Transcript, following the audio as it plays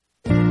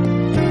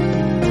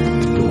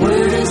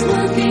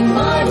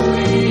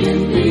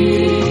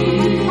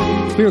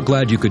We are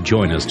glad you could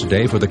join us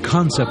today for the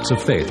Concepts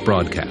of Faith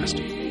broadcast.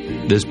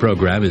 This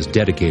program is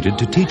dedicated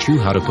to teach you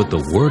how to put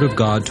the Word of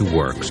God to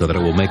work so that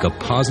it will make a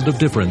positive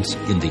difference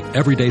in the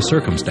everyday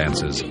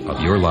circumstances of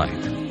your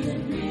life.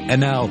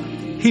 And now,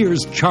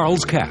 here's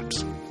Charles Capps.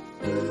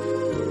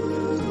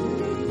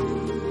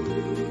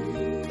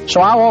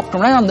 So I walked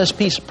around this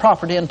piece of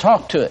property and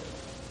talked to it.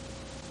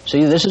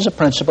 See, this is a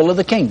principle of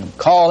the kingdom,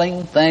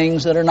 calling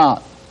things that are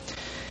not.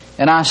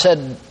 And I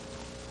said,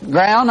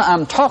 ground,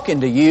 I'm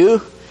talking to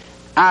you.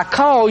 I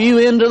call you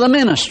into the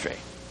ministry.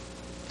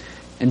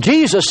 And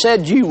Jesus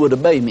said you would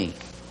obey me.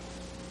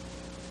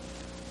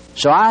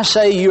 So I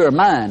say you are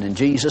mine in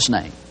Jesus'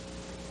 name.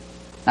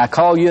 I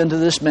call you into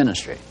this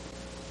ministry.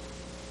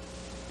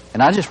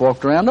 And I just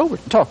walked around over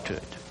it and talked to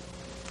it.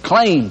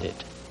 Claimed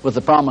it with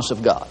the promise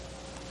of God.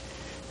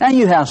 Now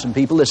you have some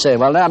people that say,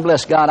 well, now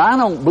bless God, I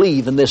don't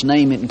believe in this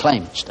name it and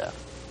claim it stuff.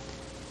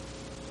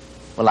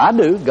 Well, I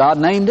do. God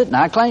named it and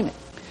I claim it.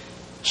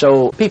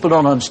 So people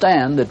don't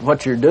understand that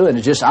what you're doing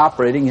is just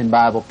operating in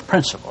Bible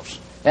principles.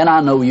 And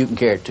I know you can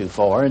carry it too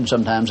far, and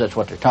sometimes that's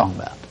what they're talking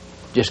about.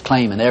 Just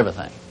claiming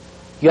everything.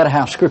 You got to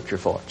have Scripture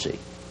for it, see.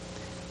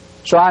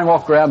 So I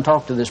walked around and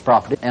talked to this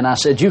property, and I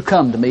said, you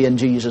come to me in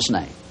Jesus'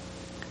 name.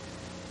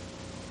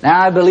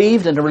 Now I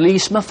believed and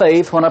released my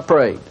faith when I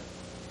prayed.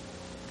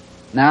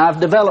 Now I've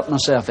developed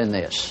myself in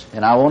this,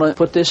 and I want to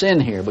put this in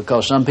here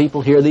because some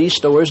people hear these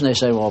stories and they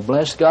say, well,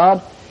 bless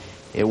God,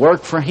 it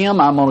worked for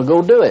him, I'm going to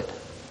go do it.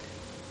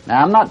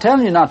 Now I'm not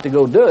telling you not to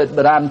go do it,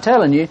 but I'm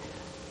telling you,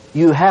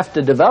 you have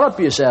to develop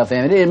yourself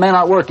in it. It may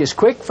not work as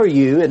quick for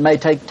you. It may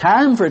take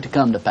time for it to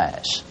come to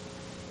pass.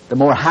 The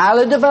more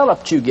highly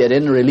developed you get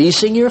in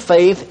releasing your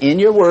faith in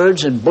your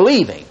words and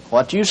believing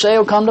what you say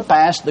will come to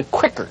pass, the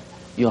quicker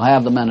you'll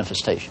have the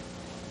manifestation.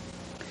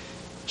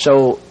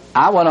 So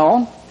I went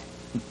on.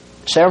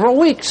 Several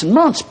weeks and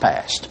months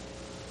passed.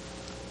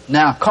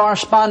 Now,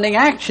 corresponding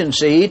action,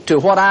 see, to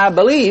what I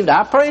believed,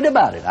 I prayed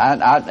about it.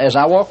 As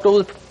I walked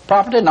over the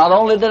property, not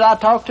only did I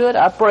talk to it,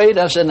 I prayed.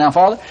 I said, now,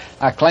 Father,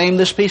 I claim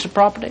this piece of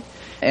property,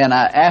 and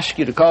I ask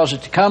you to cause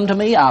it to come to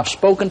me. I've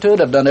spoken to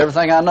it. I've done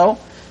everything I know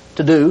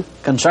to do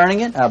concerning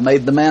it. I've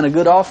made the man a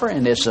good offer,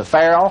 and it's a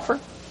fair offer.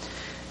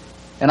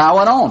 And I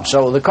went on.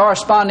 So the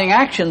corresponding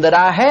action that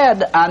I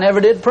had, I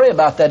never did pray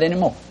about that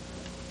anymore.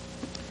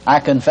 I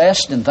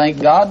confessed and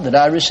thanked God that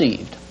I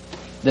received,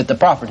 that the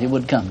property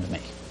would come to me.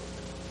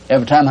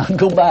 Every time I'd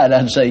go by it,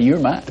 I'd say, you're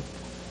mine.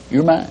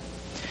 You're mine.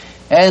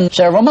 And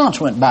several months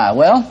went by.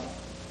 Well,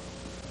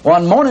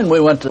 one morning we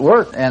went to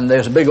work, and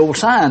there's a big old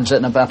sign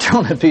sitting up out there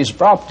on that piece of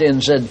property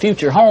and said,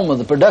 future home of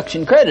the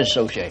Production Credit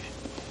Association.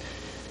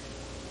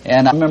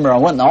 And I remember I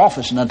went in the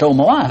office and I told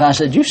my wife, I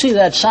said, you see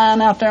that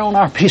sign out there on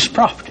our piece of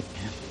property?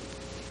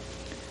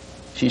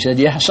 She said,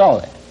 yeah, I saw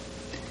that.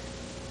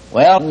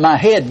 Well, my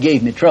head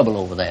gave me trouble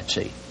over that,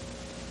 see.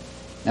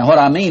 Now, what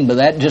I mean by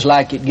that, just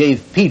like it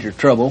gave Peter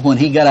trouble when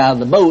he got out of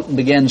the boat and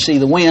began to see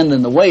the wind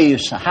and the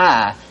waves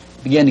high,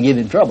 began to give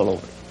him trouble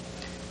over it.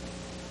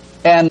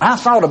 And I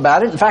thought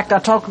about it. In fact, I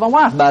talked to my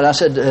wife about it. I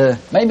said,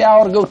 maybe I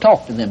ought to go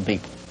talk to them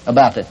people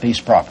about that piece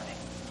of property.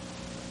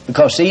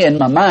 Because, see, in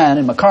my mind,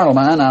 in my carnal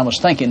mind, I was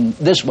thinking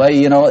this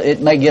way, you know, it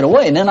may get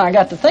away. And then I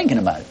got to thinking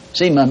about it.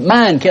 See, my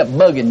mind kept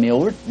bugging me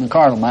over it, my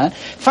carnal mind.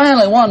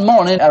 Finally, one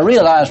morning, I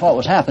realized what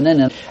was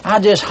happening, and I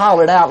just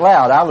hollered out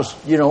loud. I was,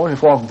 you know,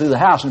 just walking through the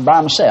house and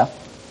by myself.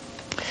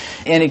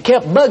 And it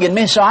kept bugging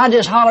me, so I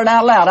just hollered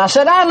out loud. I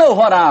said, I know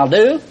what I'll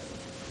do.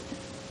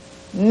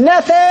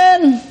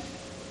 Nothing.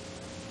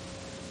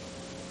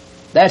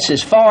 That's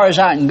as far as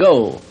I can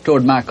go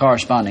toward my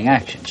corresponding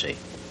action, see.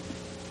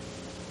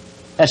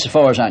 That's as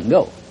far as I can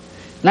go.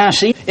 Now,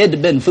 see, it'd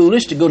have been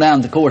foolish to go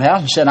down to the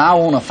courthouse and say, I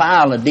want to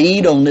file a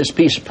deed on this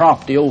piece of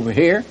property over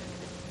here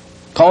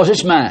because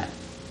it's mine.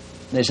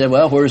 They said,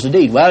 well, where's the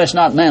deed? Well, it's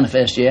not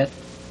manifest yet.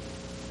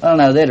 Well,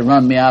 now, they'd have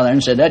run me out there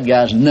and said, that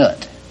guy's a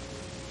nut.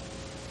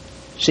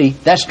 See,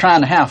 that's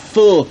trying to have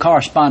full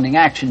corresponding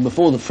action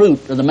before the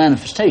fruit of the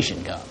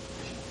manifestation comes.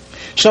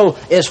 So,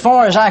 as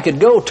far as I could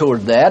go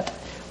toward that,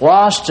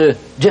 was to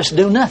just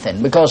do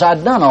nothing because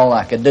I'd done all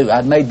I could do.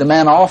 I'd made the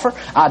man an offer.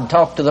 I'd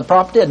talked to the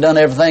property. I'd done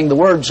everything the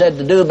Word said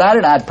to do about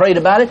it. I'd prayed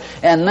about it.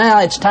 And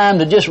now it's time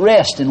to just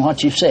rest in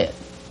what you've said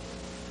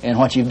and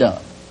what you've done.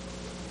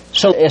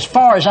 So as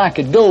far as I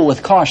could go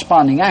with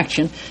corresponding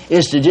action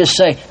is to just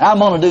say, I'm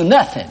going to do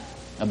nothing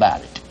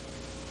about it.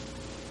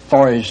 As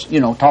far as,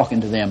 you know,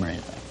 talking to them or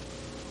anything.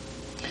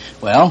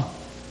 Well,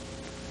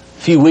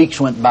 a few weeks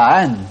went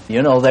by, and,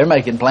 you know, they're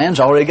making plans.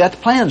 Already got the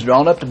plans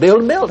drawn up to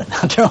build a building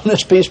out there on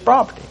this piece of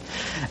property.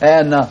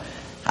 And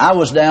I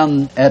was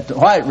down at the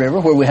White River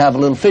where we have a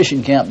little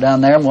fishing camp down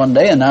there one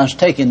day, and I was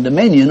taking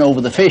dominion over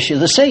the fish of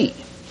the sea.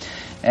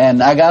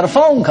 And I got a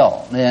phone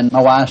call, and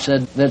my wife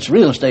said, this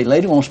real estate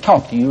lady wants to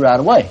talk to you right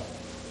away.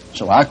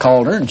 So I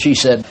called her, and she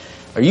said,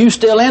 are you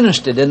still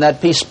interested in that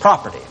piece of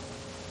property?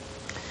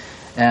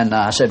 And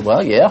I said,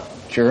 well, yeah,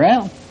 sure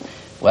am.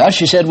 Well,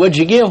 she said, would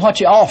you give what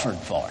you offered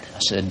for it? I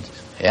said,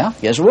 yeah,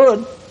 yes I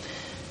would.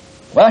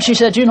 Well, she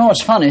said, you know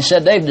what's funny? She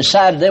said, they've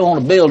decided they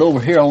want to build over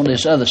here on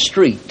this other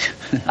street.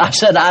 I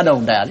said, I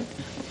don't doubt it.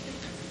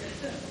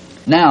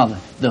 Now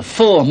the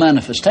full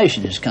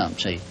manifestation has come,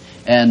 see.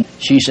 And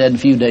she said, in a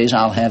few days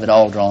I'll have it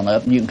all drawn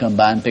up, and you can come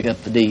by and pick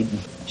up the deed, and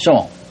so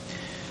on.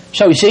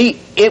 So you see,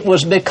 it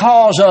was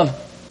because of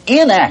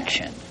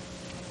inaction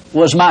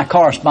was my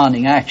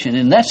corresponding action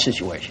in that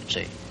situation,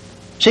 see.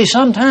 See,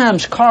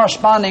 sometimes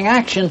corresponding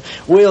action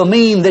will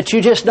mean that you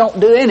just don't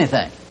do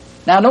anything.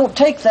 Now, don't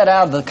take that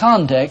out of the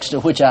context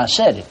of which I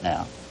said it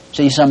now.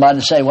 See,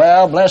 somebody say,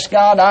 well, bless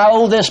God, I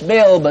owe this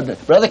bill,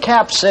 but Brother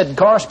Capps said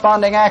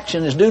corresponding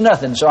action is do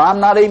nothing, so I'm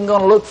not even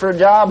going to look for a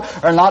job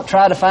or not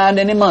try to find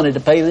any money to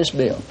pay this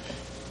bill.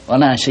 Well,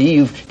 now, see,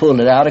 you've pulled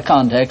it out of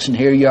context, and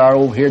here you are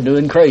over here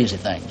doing crazy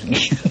things.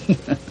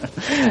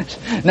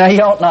 Now, you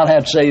ought not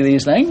have to say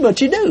these things, but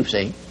you do,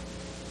 see.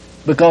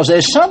 Because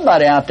there's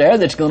somebody out there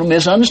that's going to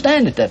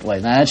misunderstand it that way.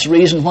 Now, that's the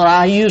reason when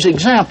I use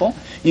example,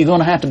 you're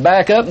going to have to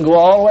back up and go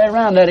all the way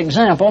around that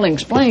example and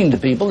explain to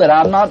people that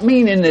I'm not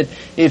meaning that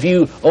if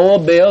you owe a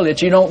bill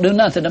that you don't do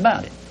nothing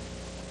about it.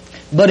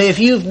 But if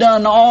you've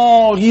done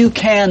all you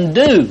can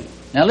do,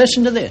 now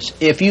listen to this,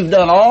 if you've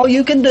done all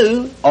you can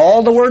do,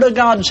 all the Word of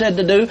God said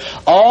to do,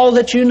 all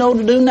that you know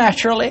to do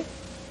naturally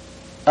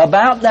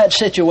about that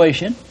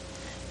situation,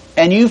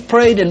 and you've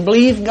prayed and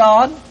believed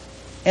God,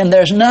 and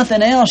there's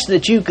nothing else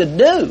that you could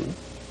do,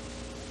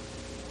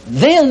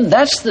 then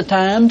that's the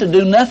time to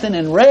do nothing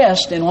and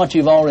rest in what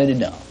you've already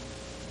done.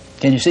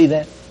 Can you see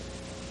that?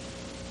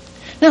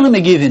 Now let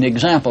me give you an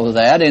example of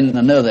that in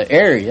another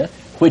area,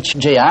 which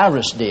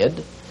Jairus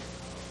did.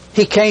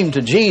 He came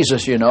to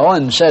Jesus, you know,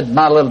 and said,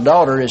 my little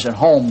daughter is at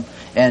home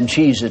and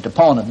she's at the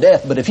point of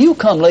death, but if you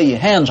come lay your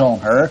hands on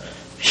her,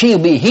 she'll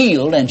be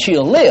healed and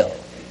she'll live.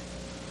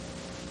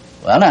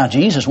 Well, now,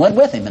 Jesus went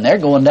with him, and they're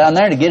going down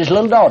there to get his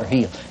little daughter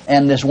healed.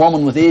 And this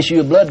woman with the issue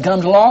of blood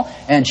comes along,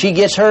 and she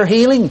gets her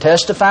healing,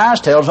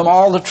 testifies, tells them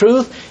all the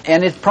truth,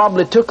 and it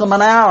probably took them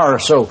an hour or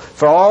so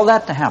for all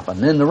that to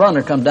happen. Then the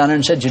runner comes down there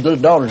and said, your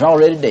little daughter's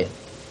already dead.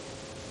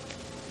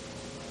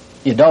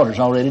 Your daughter's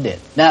already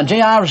dead. Now,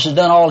 Jairus has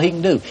done all he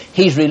can do.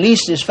 He's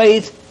released his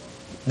faith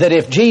that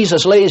if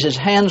Jesus lays his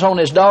hands on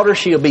his daughter,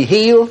 she'll be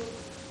healed.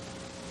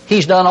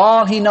 He's done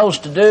all he knows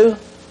to do.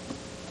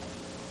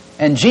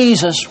 And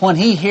Jesus, when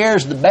he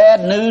hears the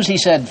bad news, he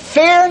said,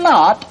 fear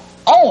not,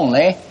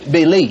 only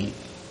believe.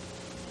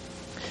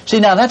 See,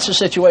 now that's the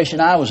situation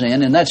I was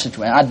in that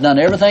situation. I'd done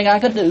everything I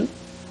could do.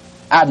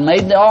 I'd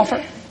made the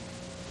offer.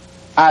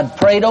 I'd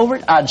prayed over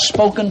it. I'd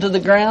spoken to the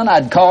ground.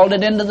 I'd called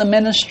it into the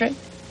ministry.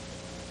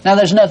 Now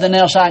there's nothing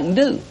else I can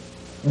do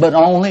but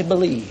only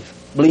believe.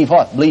 Believe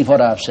what? Believe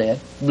what I've said.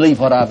 Believe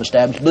what I've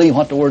established. Believe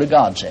what the Word of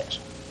God says.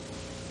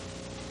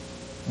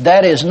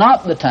 That is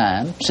not the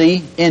time,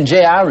 see, in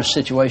Jairus'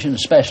 situation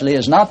especially,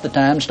 is not the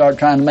time to start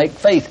trying to make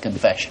faith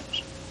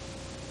confessions.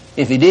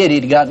 If he did,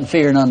 he'd have gotten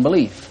fear and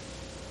unbelief.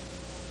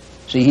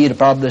 See, he'd have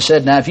probably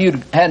said, now if you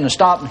hadn't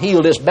stopped and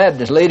healed this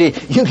Baptist lady,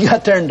 you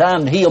got there in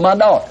time to heal my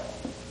daughter.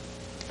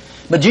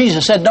 But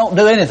Jesus said, don't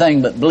do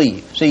anything but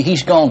believe. See,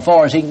 he's gone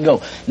far as he can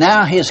go.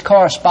 Now his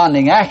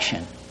corresponding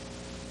action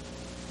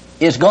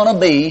is going to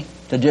be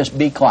to just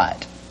be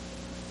quiet.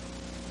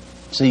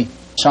 See,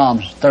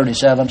 Psalms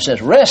 37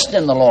 says, rest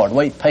in the Lord,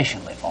 wait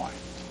patiently for Him.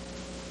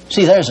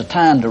 See, there's a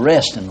time to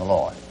rest in the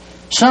Lord.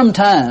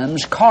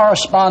 Sometimes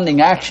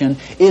corresponding action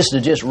is to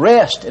just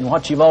rest in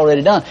what you've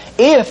already done,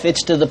 if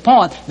it's to the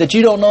point that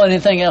you don't know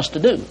anything else to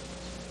do.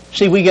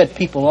 See, we get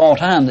people all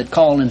the time that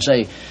call and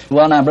say,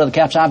 well, now, Brother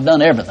Capps, I've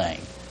done everything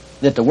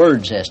that the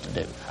Word says to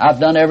do. I've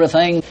done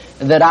everything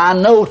that I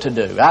know to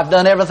do. I've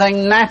done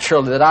everything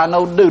naturally that I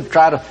know to do to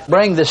try to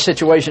bring this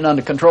situation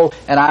under control,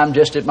 and I'm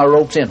just at my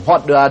rope's end.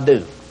 What do I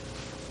do?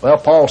 Well,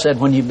 Paul said,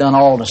 when you've done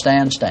all to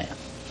stand, stand.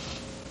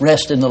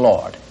 Rest in the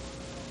Lord.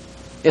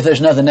 If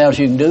there's nothing else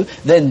you can do,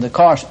 then the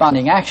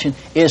corresponding action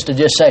is to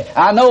just say,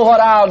 I know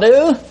what I'll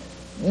do.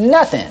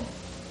 Nothing.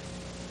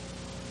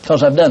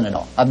 Because I've done it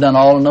all. I've done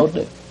all I know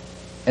to do.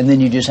 And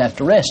then you just have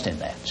to rest in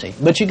that, see.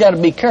 But you got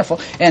to be careful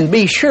and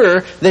be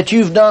sure that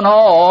you've done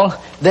all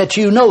that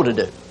you know to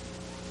do.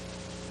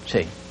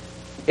 See.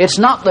 It's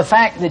not the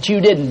fact that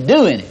you didn't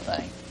do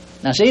anything.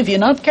 Now, see, if you're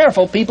not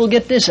careful, people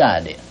get this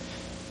idea.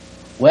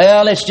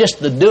 Well, it's just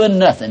the doing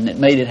nothing that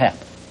made it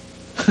happen.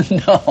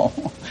 No,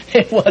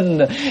 it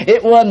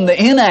wasn't the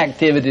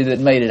inactivity that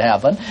made it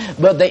happen,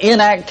 but the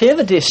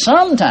inactivity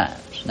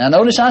sometimes, now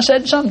notice I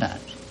said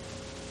sometimes,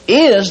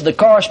 is the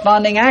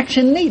corresponding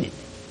action needed.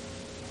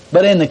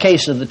 But in the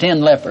case of the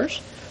 10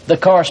 lepers, the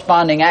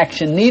corresponding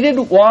action needed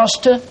was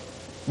to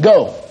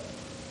go.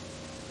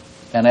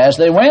 And as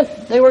they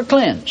went, they were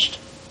cleansed.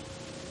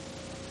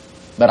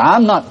 But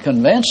I'm not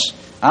convinced,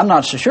 I'm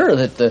not so sure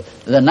that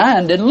the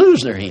 9 didn't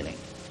lose their healing.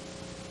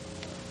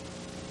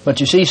 But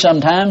you see,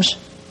 sometimes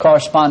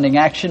corresponding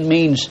action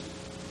means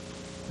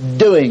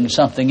doing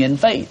something in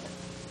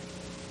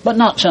faith. But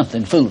not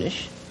something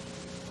foolish,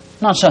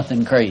 not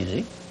something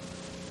crazy,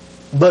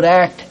 but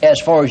act as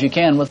far as you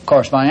can with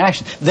corresponding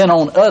action. Then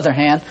on the other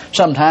hand,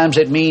 sometimes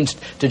it means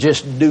to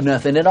just do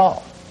nothing at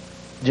all.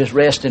 Just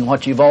rest in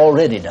what you've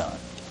already done.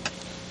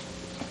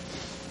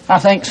 I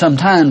think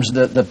sometimes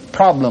the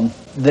problem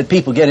that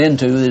people get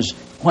into is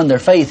when their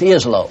faith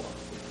is low.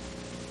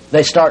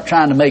 they start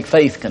trying to make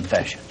faith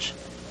confessions,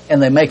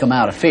 and they make them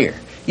out of fear.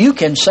 You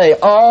can say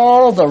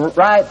all the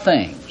right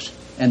things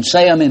and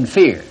say them in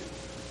fear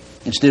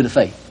instead of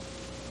faith.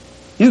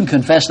 You can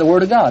confess the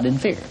Word of God in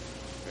fear.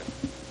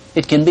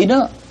 It can be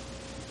done.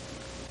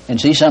 And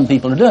see, some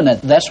people are doing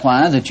that. That's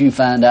why that you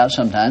find out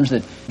sometimes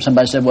that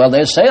somebody said, well,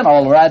 they're saying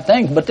all the right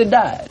things, but they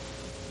died.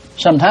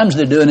 Sometimes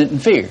they're doing it in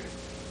fear.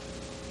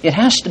 It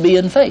has to be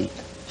in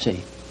faith,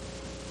 see.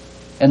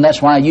 And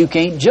that's why you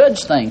can't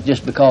judge things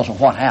just because of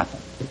what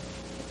happened.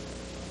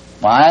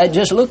 Why, it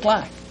just looked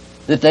like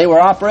that they were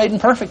operating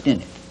perfect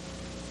in it.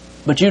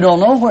 But you don't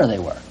know where they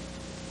were.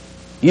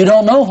 You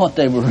don't know what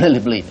they were really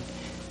believing.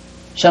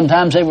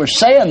 Sometimes they were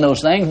saying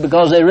those things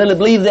because they really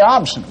believed the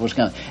opposite was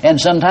coming. And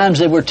sometimes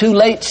they were too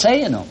late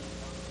saying them.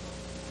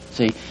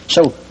 See?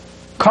 So,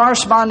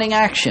 corresponding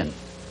action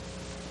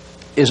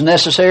is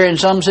necessary in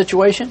some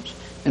situations.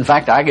 In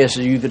fact, I guess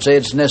you could say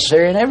it's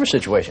necessary in every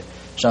situation.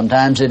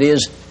 Sometimes it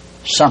is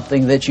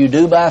something that you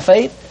do by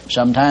faith.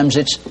 Sometimes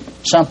it's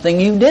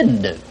something you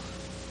didn't do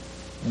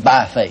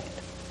by faith.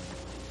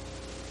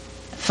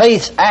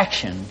 Faith's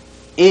action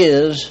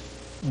is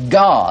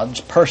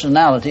God's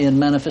personality and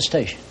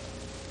manifestation.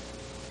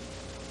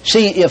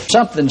 See, if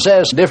something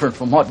says different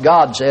from what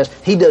God says,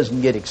 He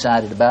doesn't get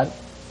excited about it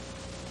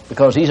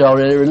because He's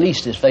already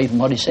released His faith in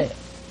what He said.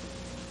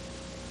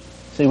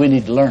 See, we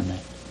need to learn that.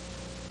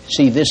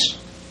 See, this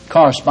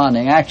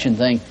corresponding action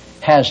thing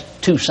has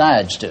two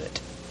sides to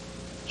it.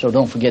 So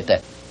don't forget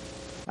that.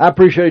 I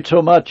appreciate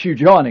so much you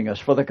joining us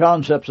for the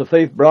Concepts of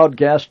Faith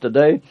broadcast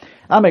today.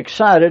 I'm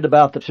excited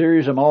about the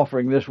series I'm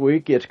offering this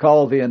week. It's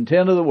called The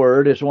Intent of the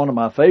Word. It's one of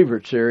my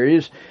favorite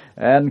series.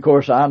 And, of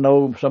course, I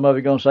know some of you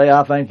are going to say,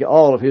 I think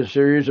all of his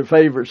series are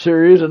favorite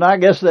series, and I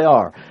guess they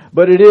are.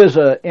 But it is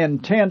an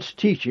intense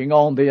teaching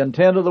on the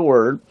intent of the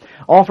Word.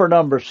 Offer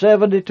number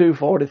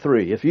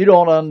 7243. If you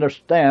don't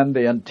understand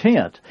the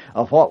intent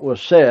of what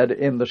was said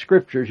in the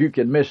Scriptures, you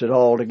can miss it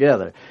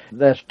altogether.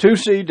 That's 2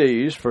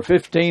 CDs for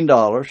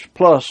 $15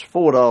 plus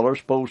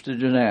 $4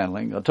 postage and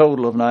handling, a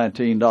total of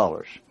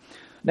 $19.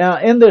 Now,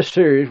 in this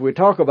series, we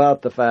talk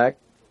about the fact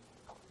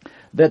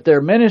that there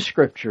are many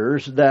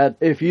scriptures that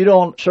if you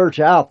don't search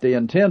out the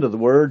intent of the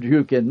Word,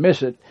 you can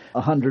miss it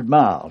 100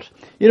 miles.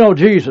 You know,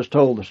 Jesus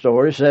told the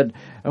story, said,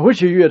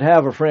 which of you would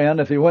have a friend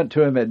if he went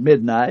to him at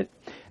midnight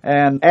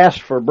and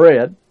asked for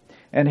bread,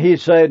 and he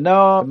said,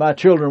 no, my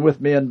children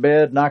with me in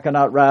bed, and I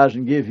cannot rise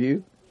and give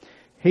you.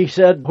 He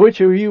said,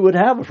 which of you would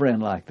have a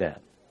friend like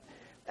that?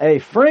 A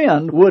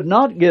friend would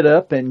not get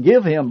up and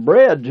give him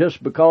bread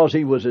just because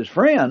he was his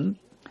friend,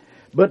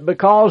 but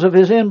because of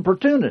his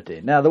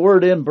importunity. Now, the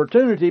word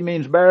importunity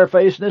means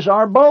barefacedness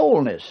or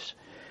boldness.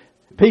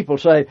 People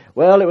say,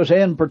 well, it was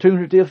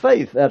importunity of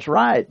faith. That's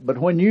right. But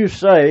when you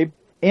say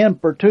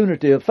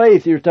importunity of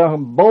faith, you're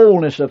talking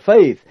boldness of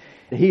faith.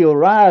 He'll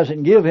rise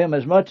and give him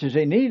as much as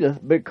he needeth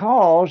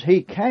because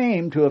he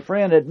came to a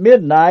friend at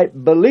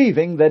midnight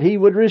believing that he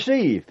would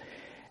receive.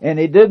 And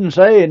he didn't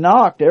say he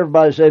knocked.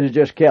 Everybody said he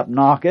just kept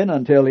knocking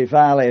until he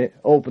finally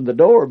opened the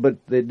door, but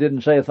they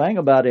didn't say a thing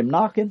about him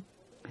knocking.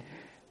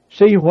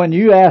 See, when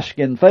you ask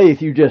in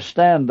faith, you just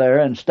stand there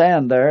and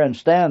stand there and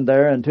stand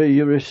there until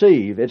you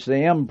receive. It's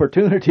the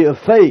importunity of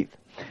faith.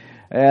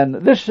 And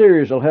this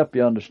series will help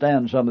you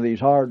understand some of these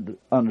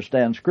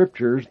hard-to-understand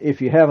scriptures if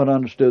you haven't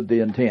understood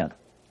the intent.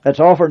 That's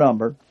offer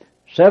number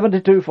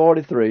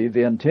 7243,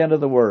 the intent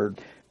of the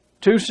Word.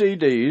 2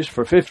 CDs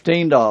for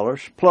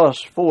 $15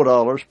 plus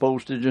 $4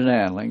 postage and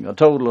handling, a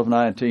total of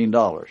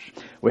 $19.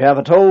 We have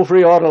a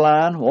toll-free order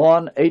line,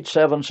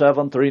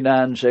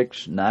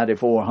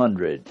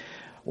 1-877-396-9400.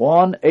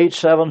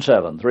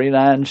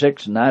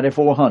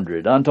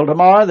 1-877-396-9400. Until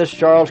tomorrow, this is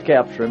Charles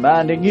Capps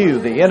reminding you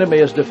the enemy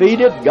is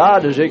defeated,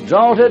 God is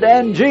exalted,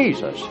 and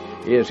Jesus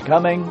is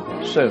coming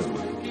soon.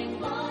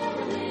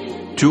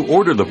 To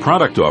order the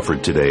product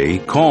offered today,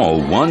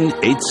 call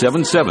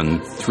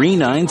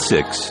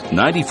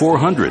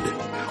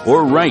 1-877-396-9400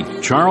 or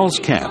write Charles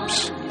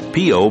Capps,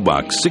 P.O.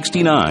 Box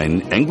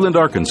 69, England,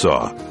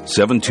 Arkansas,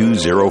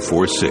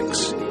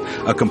 72046.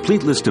 A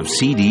complete list of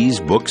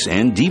CDs, books,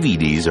 and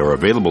DVDs are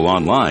available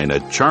online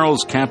at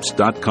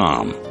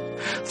charlescapps.com.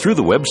 Through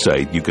the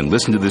website, you can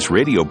listen to this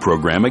radio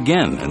program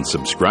again and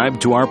subscribe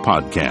to our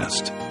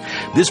podcast.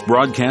 This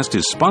broadcast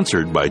is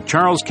sponsored by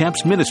Charles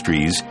Capps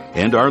Ministries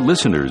and our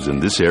listeners in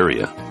this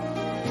area.